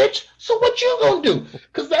Fader, bitch. So what you gonna do?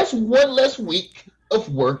 Because that's one less week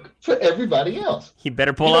of work for everybody else. He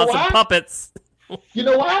better pull out some puppets. You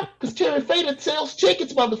know why? Because Terry Fader sells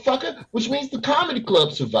tickets, motherfucker, which means the comedy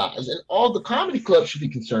club survives. And all the comedy club should be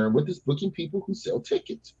concerned with is booking people who sell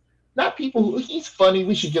tickets. Not people who, he's funny,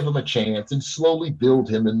 we should give him a chance and slowly build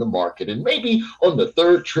him in the market. And maybe on the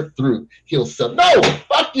third trip through, he'll sell. No,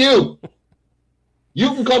 fuck you.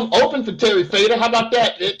 You can come open for Terry Fader. How about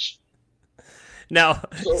that, bitch? Now,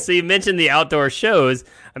 so you mentioned the outdoor shows.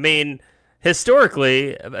 I mean,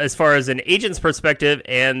 historically, as far as an agent's perspective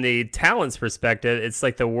and the talent's perspective, it's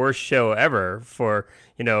like the worst show ever for,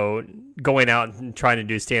 going out and trying to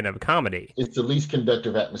do stand-up comedy. It's the least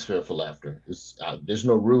conducive atmosphere for laughter. There's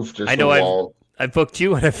no roof, there's no wall. I booked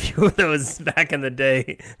you on a few of those back in the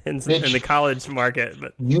day in the college market.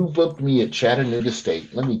 But you booked me at Chattanooga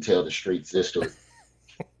State. Let me tell the streets this story.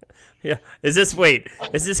 Yeah. Is this going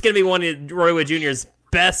to be one of Roy Wood Jr.'s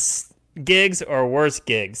best gigs or worst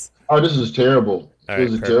gigs? Oh, this is terrible. It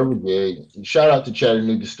was a terrible gig. Shout out to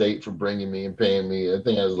Chattanooga State for bringing me and paying me. I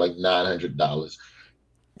think it was like $900.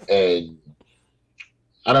 And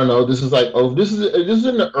I don't know. This is one of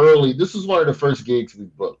the first gigs we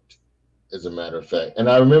booked, as a matter of fact. And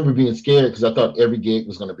I remember being scared because I thought every gig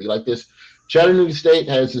was going to be like this. Chattanooga State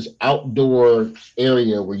has this outdoor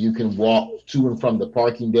area where you can walk to and from the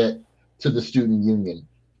parking deck to the student union.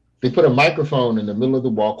 They put a microphone in the middle of the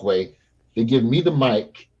walkway. They give me the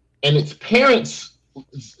mic, and it's parents.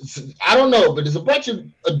 I don't know, but there's a bunch of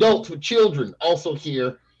adults with children also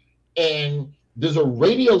here. And there's a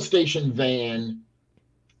radio station van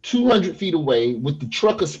 200 feet away with the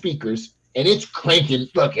truck of speakers, and it's cranking.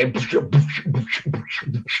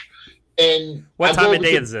 And what time of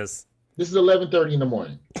day is this? This is 11:30 in the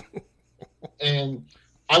morning. And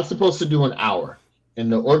I'm supposed to do an hour. And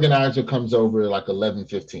the organizer comes over like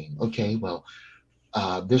 11:15. Okay, well,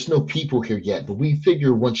 there's no people here yet, but we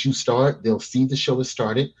figure once you start, they'll see the show has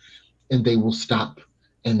started, and they will stop,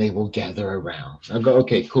 and they will gather around. I go,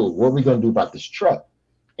 okay, cool. What are we going to do about this truck?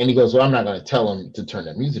 And he goes, well, I'm not going to tell them to turn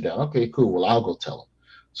their music down. Okay, cool. Well, I'll go tell them.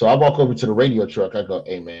 So I walk over to the radio truck. I go,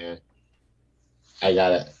 hey, man, I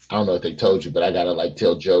don't know if they told you, but I got to like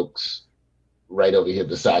tell jokes right over here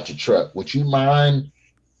beside your truck. Would you mind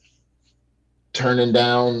turning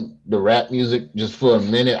down the rap music just for a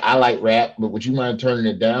minute? I like rap, but would you mind turning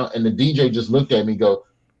it down? And the DJ just looked at me, go,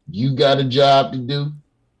 you got a job to do?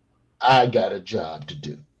 I got a job to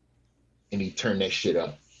do. And he turned that shit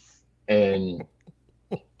up. And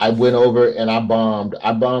I went over and I bombed.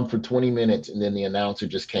 I bombed for 20 minutes, and then the announcer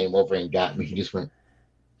just came over and got me. He just went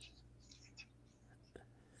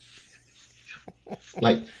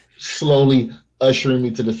like slowly ushering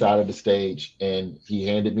me to the side of the stage, and he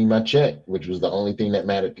handed me my check, which was the only thing that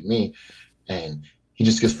mattered to me. And he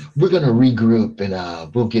just goes, we're going to regroup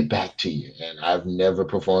and we'll get back to you. And I've never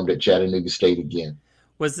performed at Chattanooga State again.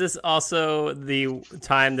 Was this also the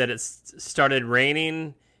time that it started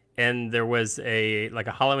raining and there was a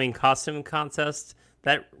Halloween costume contest?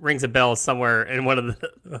 That rings a bell somewhere in one of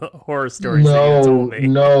the horror stories that you told me.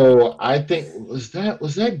 No, I think was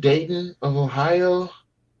that Dayton of Ohio?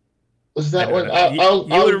 Was that one?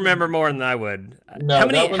 You would remember more than I would. No,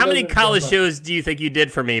 how many college shows do you think you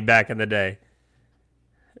did for me back in the day?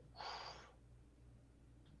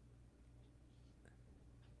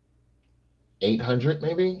 $800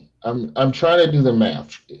 maybe. I'm trying to do the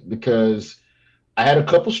math because I had a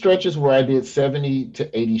couple stretches where I did 70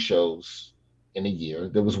 to 80 shows in a year.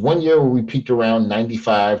 There was one year where we peaked around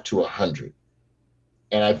 95 to 100.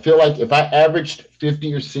 And I feel like if I averaged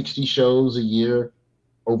 50 or 60 shows a year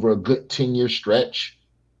over a good 10-year stretch,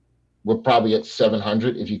 we're probably at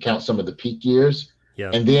 700 if you count some of the peak years.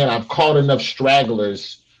 Yeah. And then I've caught enough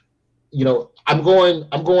stragglers. I'm going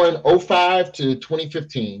 05 to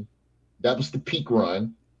 2015. That was the peak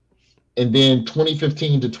run. And then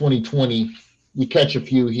 2015 to 2020, you catch a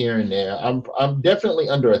few here and there. I'm definitely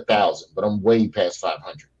under 1,000, but I'm way past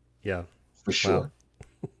 500. Yeah, for sure.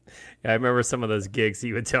 Wow. Yeah, I remember some of those gigs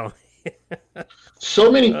you would tell me.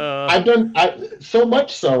 So many. I've done so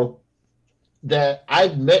much so that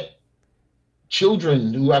I've met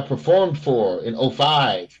children who I performed for in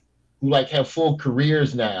 05 who have full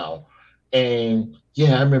careers now. And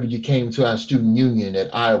yeah, I remember you came to our student union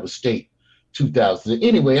at Iowa State 2000.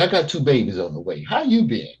 Anyway, I got 2 babies on the way. How you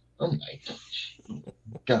been? I'm like,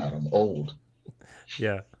 God, I'm old.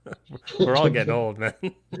 Yeah, we're all getting old, man.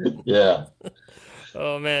 Yeah.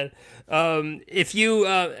 Oh man, if you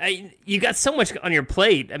you got so much on your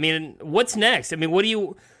plate. I mean, what's next? I mean, what do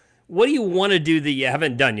you want to do that you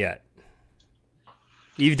haven't done yet?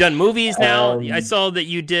 You've done movies now. I saw that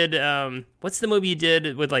you did. What's the movie you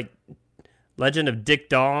did with Legend of Dick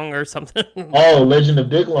Dong or something? Oh, Legend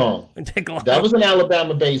of Dick Long. Dick Long. That was an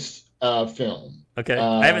Alabama-based film. Okay,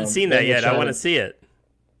 I haven't seen that yet. I want to see it.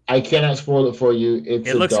 I cannot spoil it for you.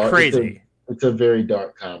 It looks crazy. It's a very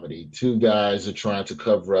dark comedy. 2 guys are trying to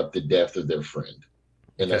cover up the death of their friend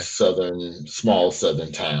in a small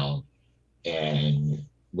southern town. And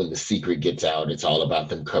when the secret gets out, it's all about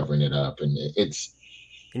them covering it up. And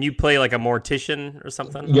And you play like a mortician or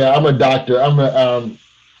something? Yeah, I'm a doctor. I'm a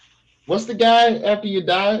What's the guy after you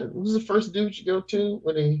die? Who's the first dude you go to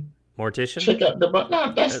when they Mortician? check out the?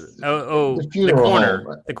 No, that's the The funeral home.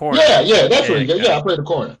 corner. The corner. Yeah, that's what you go. Yeah, I play the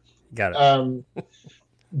corner. Got it.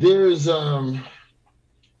 There's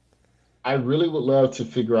I really would love to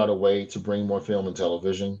figure out a way to bring more film and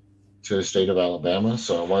television to the state of Alabama.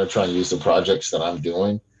 So I want to try and use the projects that I'm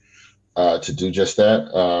doing to do just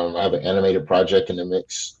that. I have an animated project in the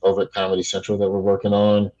mix over at Comedy Central that we're working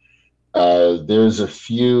on. There's a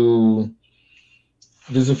few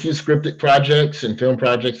scripted projects and film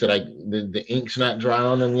projects that the ink's not dry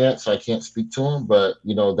on them yet, so I can't speak to them. But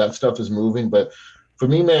that stuff is moving. But for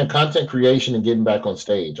me, man, content creation and getting back on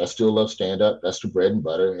stage. I still love stand up. That's the bread and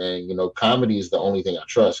butter. And comedy is the only thing I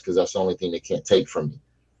trust because that's the only thing they can't take from me.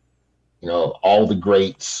 All the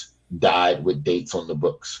greats died with dates on the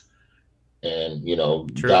books. And,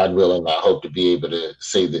 True. God willing, I hope to be able to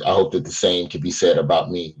say that. I hope that the same can be said about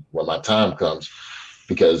me when my time comes,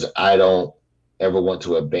 because I don't ever want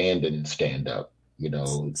to abandon stand up.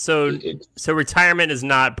 So retirement is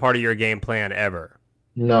not part of your game plan ever.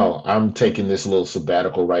 No, I'm taking this little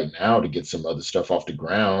sabbatical right now to get some other stuff off the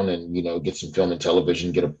ground and, get some film and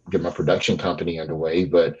television, get my production company underway.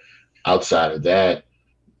 But outside of that,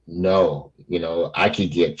 no, I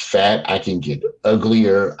could get fat, I can get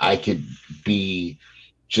uglier, I could be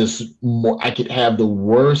just more, I could have the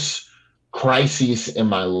worst crises in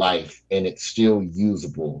my life and it's still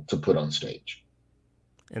usable to put on stage.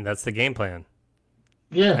 And that's the game plan.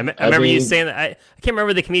 Yeah. I remember you saying that. I can't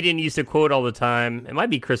remember the comedian you used to quote all the time. It might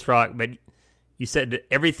be Chris Rock, but you said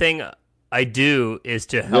everything I do is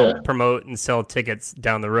to help promote and sell tickets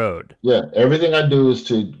down the road. Yeah. Everything I do is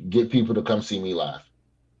to get people to come see me live.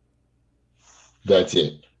 That's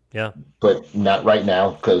it. Yeah. But not right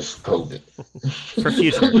now because COVID. For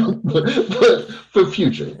future. but for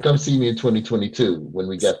future. Come see me in 2022 when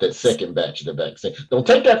we got that second batch of the vaccine. Don't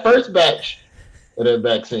take that first batch of that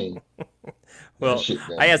vaccine. Well,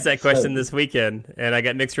 I asked that question this weekend, and I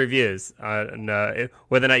got mixed reviews on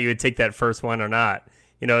whether or not you would take that first one or not.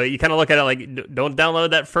 You kind of look at it like, don't download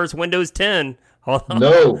that first Windows 10.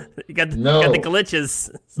 No. You got the glitches.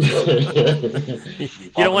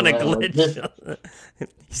 You don't want to glitch. You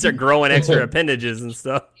start growing extra appendages and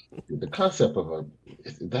stuff. The concept of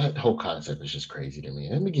that whole concept is just crazy to me.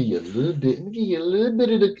 Let me give you a little bit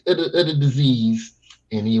of the disease,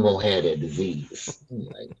 and you won't have that disease.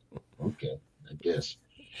 Like, okay. I guess.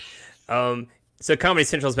 So Comedy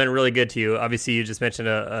Central has been really good to you. Obviously, you just mentioned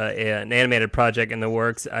an animated project in the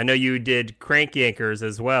works. I know you did Crank Yankers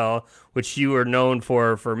as well, which you were known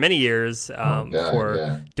for many years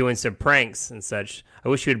doing some pranks and such. I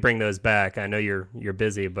wish you would bring those back. I know you're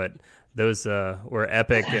busy, but those were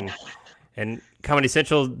epic, and Comedy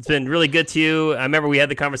Central has been really good to you. I remember we had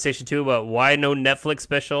the conversation too about why no Netflix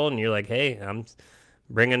special, and you're like, hey, I'm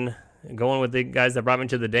going with the guys that brought me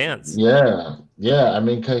to the dance. Yeah. I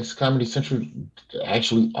mean, because Comedy Central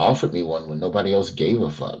actually offered me one when nobody else gave a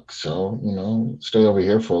fuck. So, stay over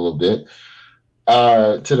here for a little bit.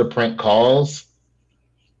 To the prank calls,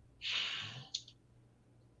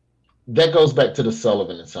 that goes back to the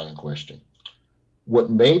Sullivan and Son question. What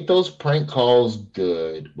made those prank calls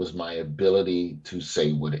good was my ability to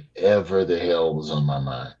say whatever the hell was on my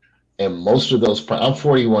mind. And most of those, I'm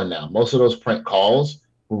 41 now, most of those prank calls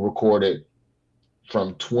were recorded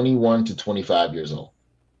from 21 to 25 years old.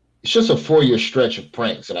 It's just a 4-year stretch of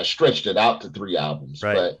pranks, and I stretched it out to 3 albums.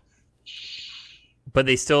 Right. But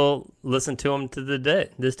they still listen to them to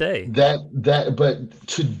this day. But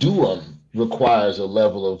to do them requires a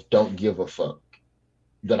level of don't give a fuck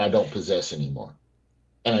that I don't possess anymore.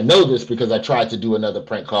 And I know this because I tried to do another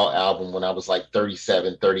prank call album when I was like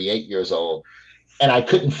 37, 38 years old, and I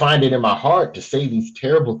couldn't find it in my heart to say these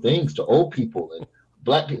terrible things to old people and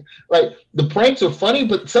Black people. Like, the pranks are funny,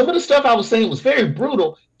 but some of the stuff I was saying was very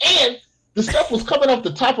brutal, and the stuff was coming off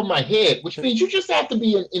the top of my head, which means you just have to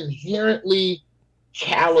be an inherently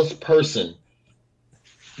callous person,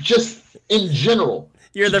 just in general.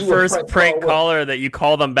 You're the first prank caller that you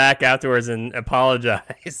call them back afterwards and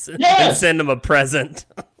apologize and send them a present.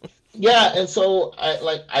 Yeah, and so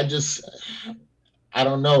I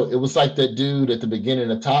don't know. It was like that dude at the beginning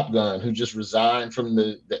of Top Gun who just resigned from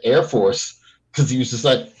the Air Force because he was just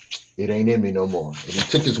like, it ain't in me no more. And he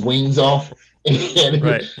took his wings off. And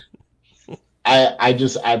right.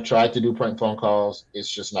 I've tried to do prank phone calls. It's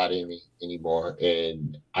just not in me anymore.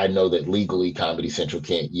 And I know that legally Comedy Central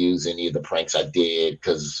can't use any of the pranks I did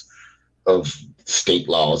because of state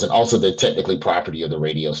laws. And also they're technically property of the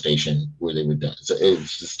radio station where they were done. So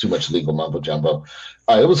it's just too much legal mumbo jumbo.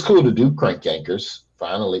 It was cool to do Crank Yankers,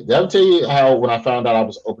 finally. Did I tell you how when I found out I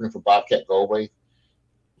was opening for Bobcat Goldthwait?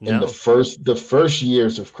 in the first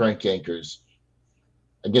years of Crank Yankers,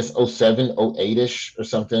 I guess 07, 08-ish or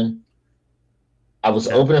something. I was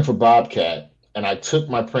opening for Bobcat, and I took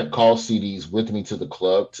my prank call CDs with me to the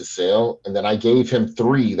club to sell, and then I gave him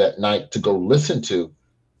 3 that night to go listen to,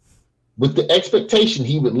 with the expectation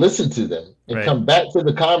he would listen to them and come back to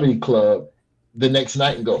the comedy club the next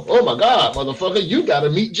night and go, "Oh my God, motherfucker, you got to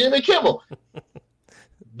meet Jimmy Kimmel."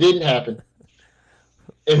 Didn't happen.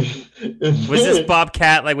 Was this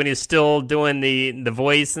Bobcat like when he was still doing the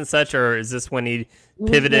voice and such, or is this when he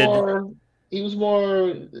pivoted? He was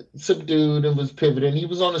more subdued and was pivoting. He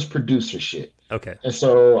was on his producer shit. Okay. And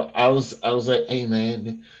so I was like, "Hey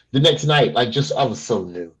man," the next night, I was so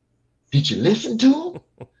new. "Did you listen to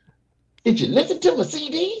him? Did you listen to my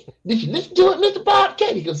CD? Did you listen to it, Mr.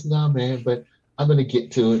 Bobcat?" He goes, "No, man, but I'm gonna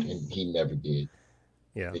get to it," and he never did.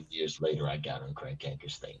 Yeah. And years later, I got on Crank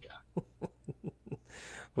Yankers, thank God.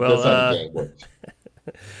 Well, that's how the game works.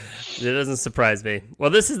 It doesn't surprise me. Well,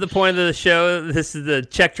 this is the point of the show. This is the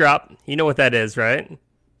check drop. You know what that is, right?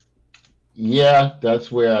 Yeah,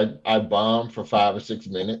 that's where I bomb for 5 or 6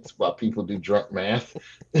 minutes while people do drunk math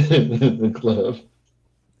in the club.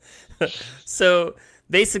 So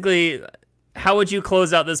basically, how would you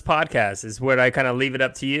close out this podcast is where I kind of leave it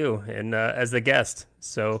up to you and as the guest.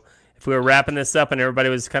 So if we were wrapping this up and everybody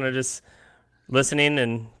was kind of just listening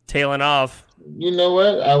and tailing off. You know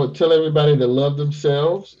what? I would tell everybody to love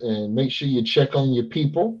themselves and make sure you check on your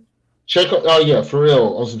people. For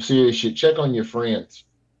real, on some serious shit, check on your friends.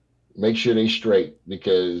 Make sure they straight,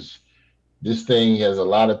 because this thing has a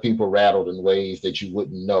lot of people rattled in ways that you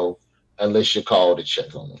wouldn't know unless you call to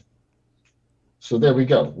check on them. So there we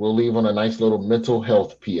go. We'll leave on a nice little mental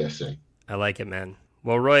health PSA. I like it, man.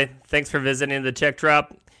 Well, Roy, thanks for visiting the Check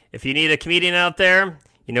Drop. If you need a comedian out there,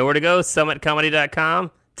 you know where to go,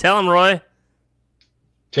 summitcomedy.com. Tell him, Roy.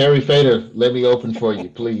 Terry Fader, let me open for you,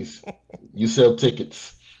 please. You sell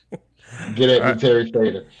tickets. Get at me, Terry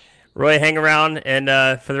Fader. Roy, hang around,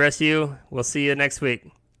 and for the rest of you, we'll see you next week.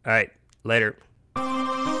 All right, later.